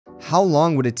how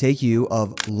long would it take you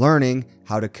of learning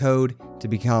how to code to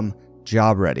become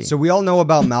job ready? So we all know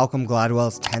about Malcolm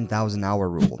Gladwell's 10,000 hour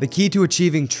rule. The key to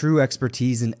achieving true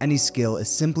expertise in any skill is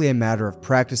simply a matter of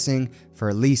practicing for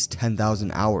at least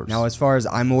 10,000 hours. Now, as far as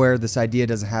I'm aware, this idea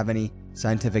doesn't have any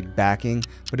scientific backing,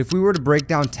 but if we were to break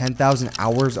down 10,000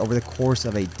 hours over the course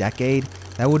of a decade,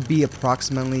 that would be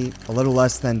approximately a little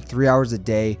less than 3 hours a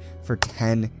day for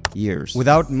 10 years.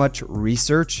 Without much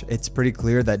research, it's pretty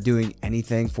clear that doing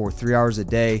anything for 3 hours a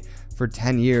day for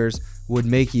 10 years would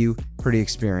make you pretty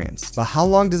experienced. But how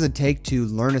long does it take to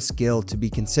learn a skill to be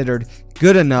considered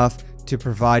good enough to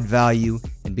provide value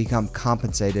and become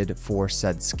compensated for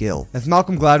said skill? If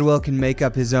Malcolm Gladwell can make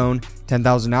up his own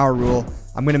 10,000 hour rule,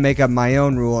 I'm going to make up my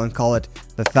own rule and call it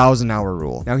the 1,000 hour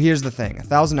rule. Now here's the thing,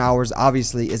 1,000 hours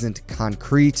obviously isn't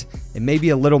concrete. It may be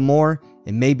a little more,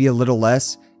 it may be a little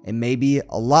less, it may be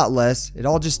a lot less. It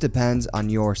all just depends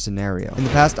on your scenario. In the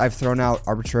past, I've thrown out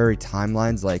arbitrary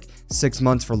timelines like 6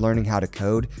 months for learning how to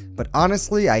code, but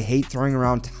honestly, I hate throwing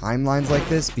around timelines like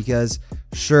this because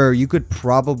sure, you could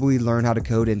probably learn how to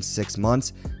code in 6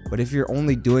 months, but if you're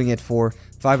only doing it for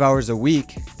 5 hours a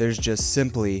week, there's just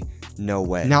simply no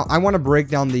way. Now, I want to break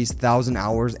down these 1,000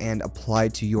 hours and apply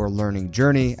it to your learning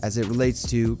journey as it relates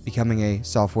to becoming a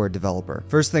software developer.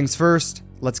 First things first,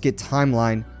 let's get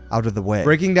timeline out of the way.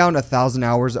 Breaking down 1,000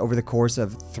 hours over the course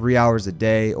of 3 hours a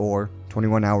day or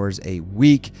 21 hours a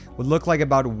week would look like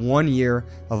about 1 year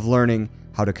of learning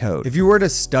how to code. If you were to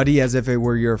study as if it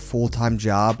were your full-time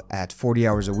job at 40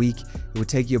 hours a week, it would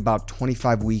take you about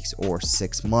 25 weeks or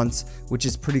 6 months, which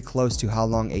is pretty close to how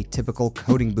long a typical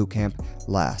coding bootcamp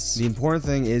lasts. The important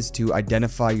thing is to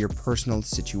identify your personal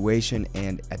situation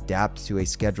and adapt to a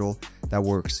schedule that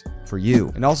works for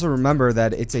you. And also remember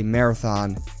that it's a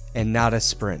marathon and not a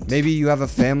sprint. Maybe you have a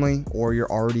family or you're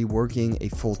already working a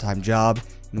full-time job,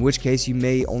 in which case you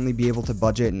may only be able to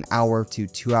budget an hour to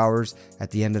 2 hours at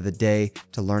the end of the day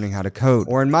to learning how to code.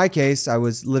 Or in my case, I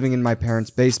was living in my parents'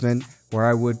 basement where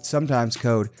I would sometimes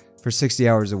code for 60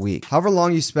 hours a week. However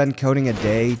long you spend coding a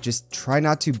day, just try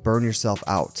not to burn yourself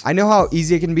out. I know how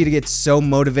easy it can be to get so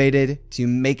motivated to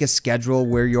make a schedule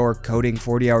where you're coding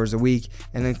 40 hours a week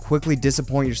and then quickly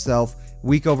disappoint yourself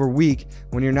week over week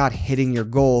when you're not hitting your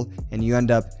goal and you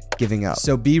end up giving up.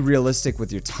 So be realistic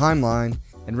with your timeline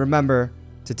and remember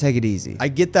to take it easy. I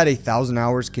get that 1,000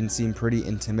 hours can seem pretty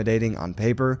intimidating on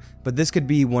paper, but this could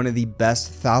be one of the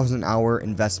best 1,000 hour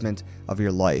investment of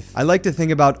your life. I like to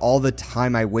think about all the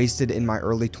time I wasted in my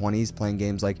early 20s playing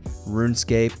games like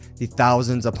RuneScape, the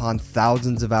thousands upon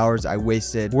thousands of hours I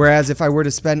wasted. Whereas if I were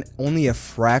to spend only a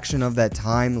fraction of that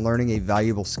time learning a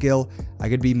valuable skill, I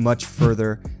could be much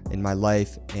further in my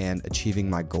life and achieving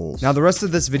my goals. Now, the rest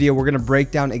of this video, we're gonna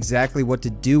break down exactly what to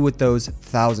do with those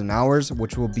 1,000 hours,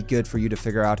 which will be good for you to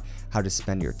figure out how to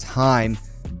spend your time.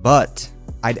 But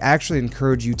I'd actually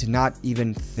encourage you to not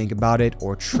even think about it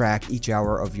or track each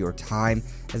hour of your time,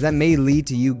 as that may lead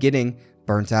to you getting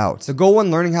burnt out. The goal when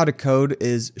learning how to code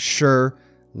is sure,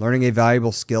 learning a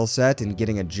valuable skill set and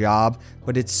getting a job,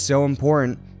 but it's so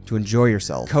important to enjoy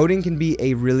yourself. Coding can be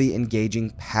a really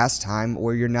engaging pastime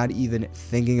where you're not even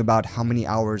thinking about how many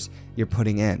hours you're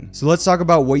putting in. So let's talk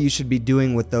about what you should be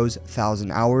doing with those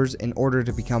 1,000 hours in order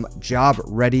to become job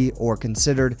ready or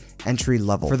considered entry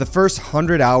level. For the first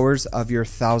 100 hours of your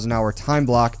 1,000 hour time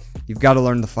block, you've got to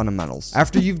learn the fundamentals.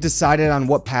 After you've decided on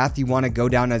what path you want to go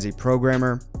down as a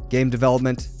programmer, game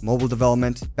development, mobile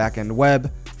development, back-end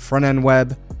web, front-end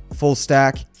web, full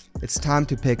stack, it's time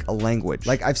to pick a language.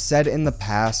 Like I've said in the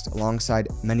past, alongside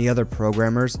many other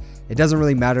programmers, it doesn't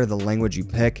really matter the language you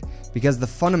pick because the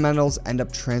fundamentals end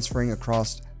up transferring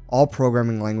across all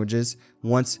programming languages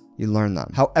once you learn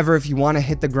them. However, if you want to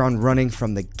hit the ground running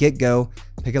from the get-go,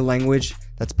 pick a language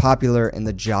that's popular in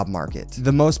the job market.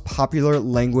 The most popular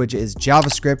language is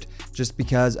JavaScript just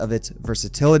because of its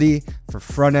versatility for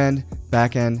front-end,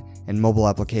 back-end, and mobile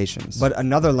applications. But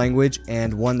another language,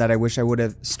 and one that I wish I would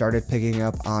have started picking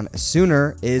up on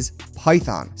sooner, is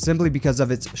Python, simply because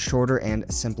of its shorter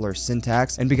and simpler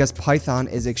syntax, and because Python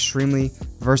is extremely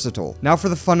versatile. Now for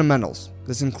the fundamentals.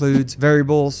 This includes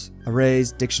variables,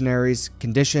 arrays, dictionaries,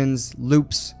 conditions,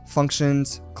 loops,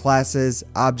 functions, classes,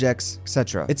 objects,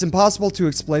 etc. It's impossible to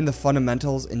explain the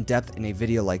fundamentals in depth in a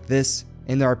video like this,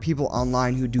 and there are people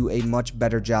online who do a much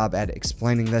better job at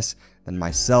explaining this than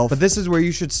myself. But this is where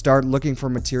you should start looking for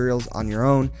materials on your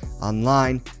own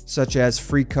online, such as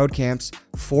free Codecamp's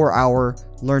 4-hour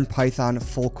Learn Python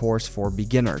full course for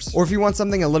beginners. Or if you want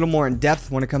something a little more in depth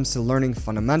when it comes to learning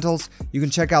fundamentals, you can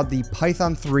check out the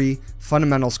Python 3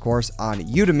 Fundamentals course on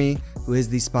Udemy, who is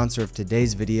the sponsor of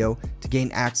today's video, to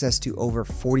gain access to over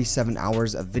 47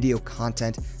 hours of video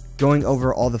content going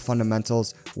over all the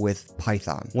fundamentals with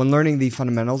Python. When learning the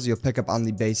fundamentals, you'll pick up on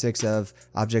the basics of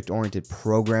object-oriented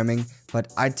programming,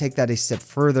 but I'd take that a step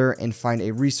further and find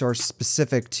a resource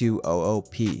specific to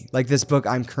OOP, like this book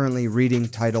I'm currently reading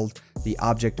titled The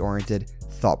Object-Oriented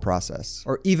Thought Process,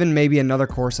 or even maybe another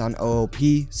course on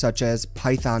OOP, such as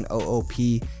Python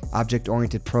OOP,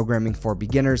 Object-Oriented Programming for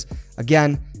Beginners,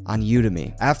 again, on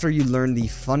Udemy. After you learn the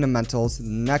fundamentals, the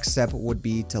next step would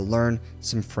be to learn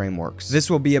some frameworks. This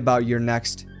will be about your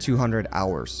next 200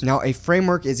 hours. Now, a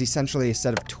framework is essentially a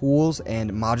set of tools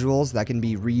and modules that can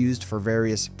be reused for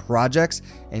various projects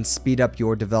and speed up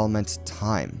your development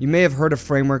time. You may have heard of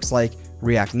frameworks like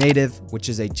React Native, which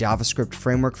is a JavaScript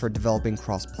framework for developing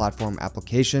cross-platform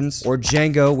applications, or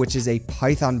Django, which is a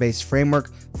Python-based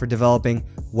framework for developing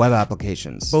web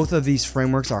applications. Both of these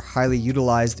frameworks are highly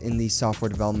utilized in the software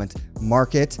development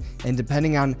market, and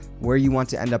depending on where you want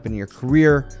to end up in your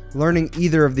career, learning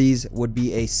either of these would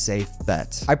be a safe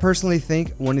bet. I personally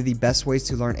think one of the best ways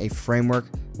to learn a framework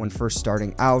when first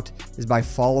starting out is by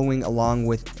following along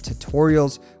with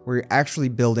tutorials where you're actually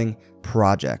building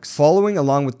projects. Following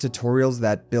along with tutorials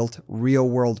that built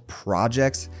real-world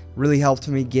projects really helped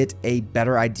me get a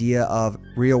better idea of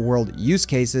real-world use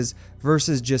cases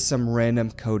versus just some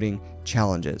random coding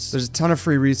challenges. There's a ton of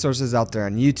free resources out there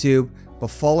on YouTube, but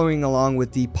following along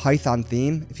with the Python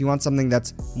theme, if you want something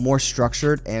that's more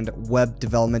structured and web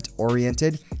development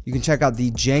oriented, you can check out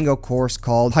the Django course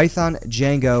called Python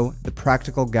Django, the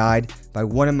Practical Guide by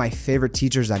one of my favorite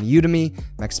teachers on Udemy,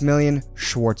 Maximilian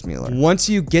Schwartzmuller. Once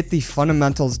you get the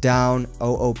fundamentals down,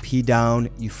 OOP down,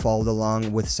 you followed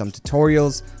along with some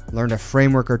tutorials, learned a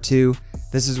framework or two,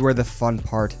 this is where the fun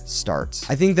part starts.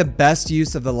 I think the best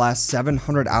use of the last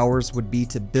 700 hours would be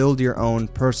to build your own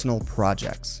personal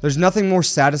projects. There's nothing more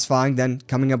satisfying than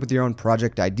coming up with your own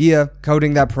project idea,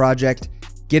 coding that project,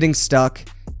 getting stuck,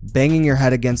 banging your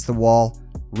head against the wall,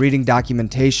 reading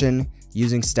documentation,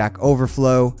 using Stack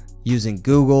Overflow, using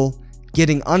Google,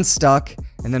 getting unstuck,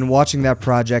 and then watching that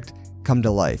project come to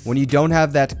life. When you don't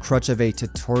have that crutch of a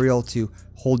tutorial to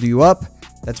hold you up,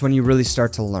 that's when you really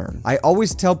start to learn. I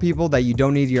always tell people that you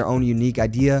don't need your own unique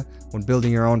idea when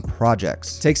building your own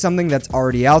projects. Take something that's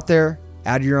already out there,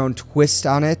 add your own twist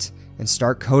on it, and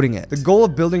start coding it. The goal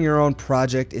of building your own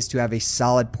project is to have a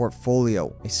solid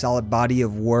portfolio, a solid body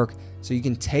of work, so you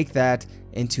can take that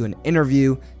into an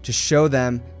interview to show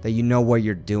them that you know what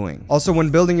you're doing. Also, when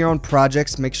building your own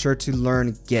projects, make sure to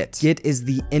learn Git. Git is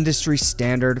the industry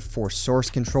standard for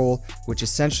source control, which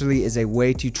essentially is a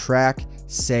way to track,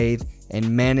 save, and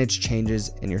manage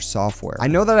changes in your software. I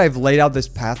know that I've laid out this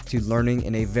path to learning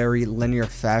in a very linear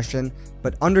fashion,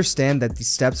 but understand that the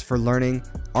steps for learning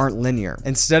aren't linear.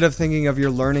 Instead of thinking of your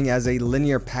learning as a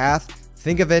linear path,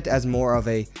 think of it as more of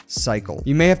a cycle.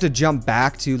 You may have to jump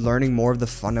back to learning more of the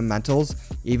fundamentals,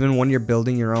 even when you're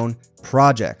building your own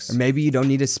projects. Or maybe you don't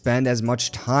need to spend as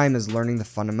much time as learning the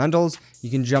fundamentals.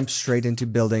 You can jump straight into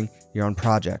building your own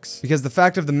projects. Because the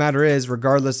fact of the matter is,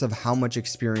 regardless of how much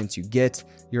experience you get,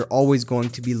 you're always going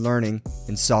to be learning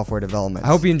in software development. I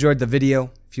hope you enjoyed the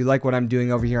video. If you like what I'm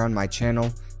doing over here on my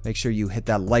channel, make sure you hit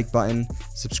that like button,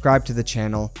 subscribe to the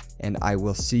channel, and I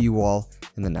will see you all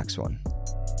in the next one.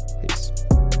 Peace.